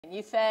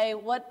Yifei,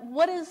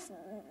 what is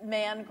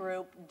Man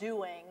Group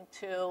doing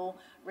to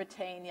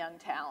retain young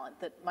talent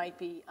that might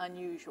be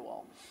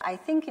unusual? I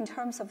think in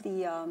terms of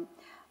the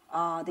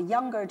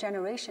younger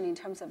generation, in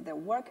terms of their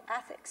work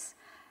ethics,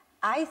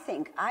 I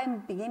think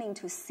I'm beginning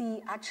to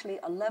see actually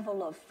a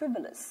level of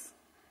frivolousness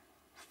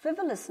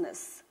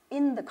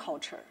in the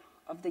culture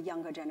of the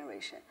younger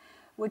generation,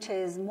 which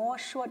is more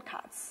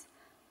shortcuts,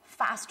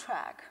 fast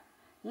track,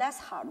 less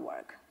hard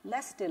work,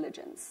 less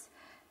diligence,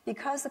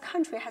 because the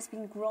country has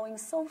been growing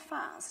so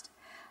fast,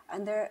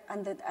 and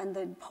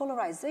the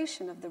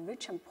polarization of the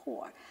rich and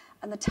poor,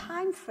 and the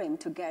time frame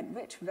to get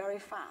rich very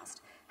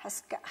fast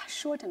has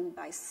shortened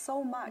by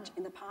so much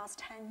in the past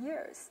 10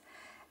 years,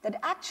 that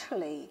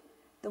actually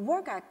the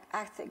work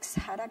ethics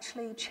had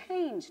actually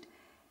changed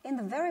in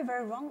the very,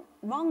 very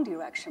wrong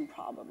direction,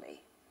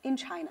 probably, in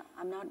China.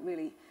 I'm not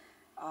really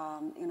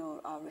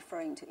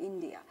referring to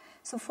India.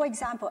 So for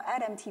example,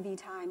 at MTV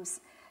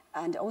Times,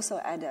 and also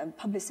at a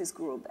Publicis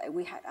Group,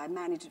 I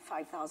managed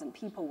 5,000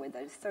 people with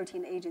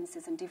 13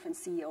 agencies and different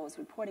CEOs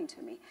reporting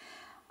to me.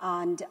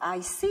 And I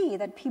see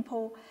that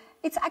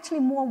it's actually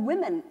more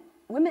women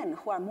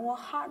who are more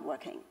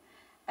hardworking.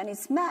 And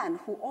it's men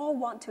who all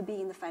want to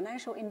be in the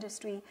financial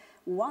industry,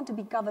 who want to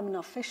be government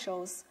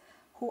officials,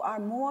 who are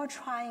more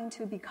trying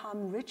to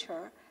become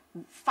richer,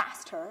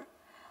 faster,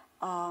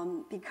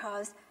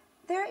 because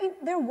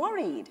they're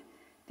worried.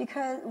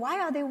 Why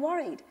are they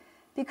worried?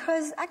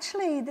 Because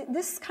actually,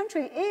 this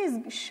country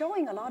is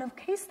showing a lot of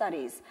case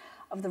studies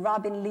of the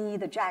Robin Li,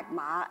 the Jack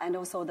Ma, and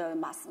also the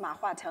Ma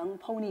Huateng,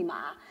 Pony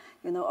Ma,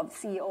 of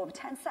CEO of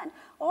Tencent.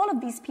 All of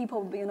these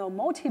people,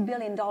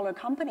 multi-billion-dollar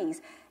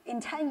companies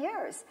in 10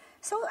 years.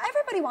 So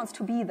everybody wants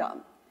to be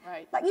them.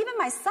 Right. Like even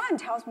my son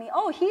tells me,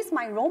 "Oh, he's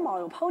my role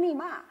model, Pony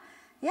Ma."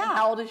 Yeah. And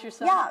how old is your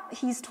son? Yeah,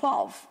 he's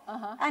 12,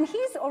 and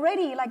he's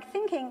already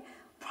thinking,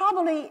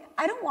 probably,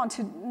 I don't want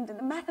to.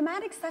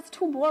 Mathematics, that's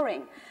too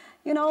boring.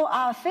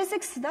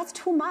 Physics, that's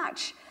too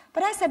much.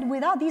 But I said,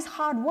 without these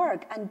hard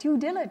work and due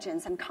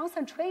diligence and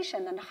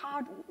concentration and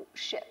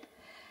hardship,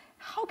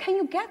 how can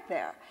you get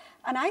there?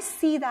 And I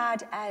see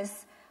that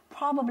as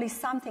probably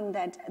something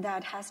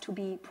that has to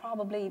be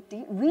probably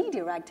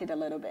redirected a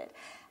little bit.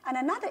 And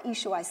another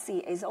issue I see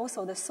is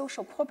also the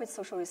corporate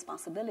social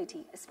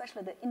responsibility,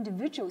 especially the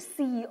individual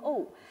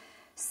CEO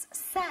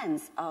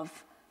sense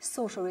of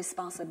social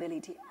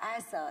responsibility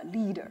as a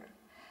leader.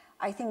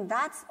 I think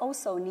that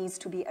also needs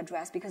to be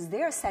addressed because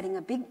they're setting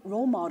a big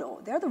role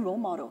model. They're the role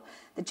model.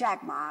 The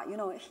Jack Ma,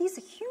 he's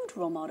a huge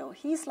role model.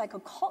 He's like a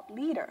cult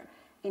leader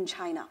in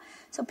China.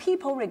 So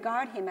people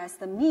regard him as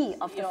the me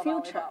of the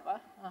future.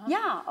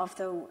 Yeah, of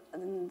the,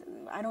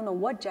 I don't know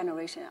what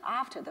generation,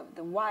 after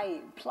the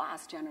Y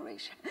plus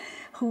generation,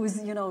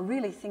 who's,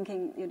 really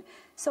thinking.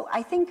 So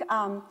I think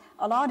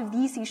a lot of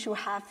these issues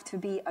have to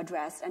be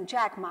addressed. And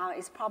Jack Ma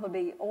is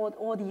probably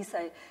all these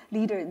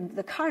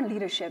the current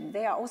leadership,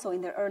 they are also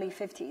in their early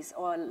 50s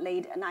or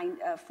late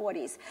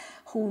 40s,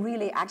 who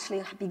really actually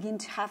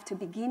have to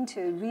begin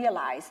to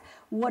realize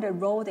what a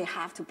role they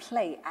have to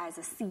play as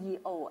a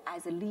CEO,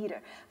 as a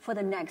leader for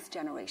the next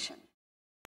generation.